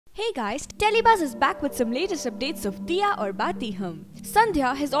Hey guys, Telebuzz is back with some latest updates of Diya Aur Baati Hum.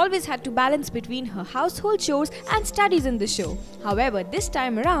 Sandhya has always had to balance between her household chores and studies in the show. However, this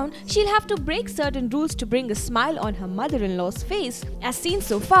time around, she'll have to break certain rules to bring a smile on her mother-in-law's face. As seen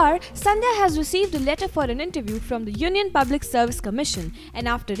so far, Sandhya has received a letter for an interview from the Union Public Service Commission, and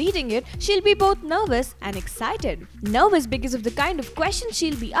after reading it, she'll be both nervous and excited. Nervous because of the kind of questions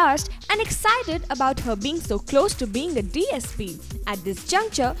she'll be asked, and excited about her being so close to being a DSP. At this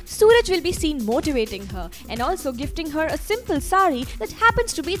juncture, Sooraj will be seen motivating her and also gifting her a simple sari that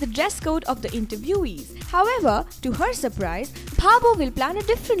happens to be the dress code of the interviewees. However, to her surprise, Bhabu will plan a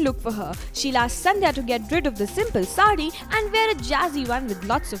different look for her. She'll ask Sandhya to get rid of the simple sari and wear a jazzy one with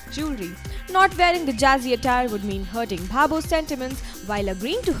lots of jewelry. Not wearing the jazzy attire would mean hurting Bhabu's sentiments, while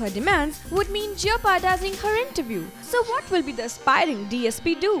agreeing to her demands would mean jeopardizing her interview. So what will be the aspiring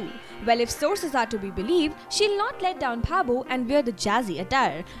DSP do? Well, if sources are to be believed, she'll not let down Bhabu and wear the jazzy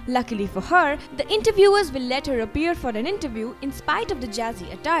attire. Luckily for her, the interviewers will let her appear for an interview in spite of the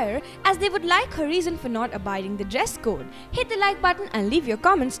jazzy attire, as they would like her reason for not abiding the dress code. Hit the like button and leave your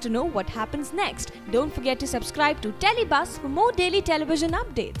comments to know what happens next. Don't forget to subscribe to Telebuzz for more daily television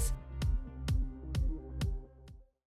updates.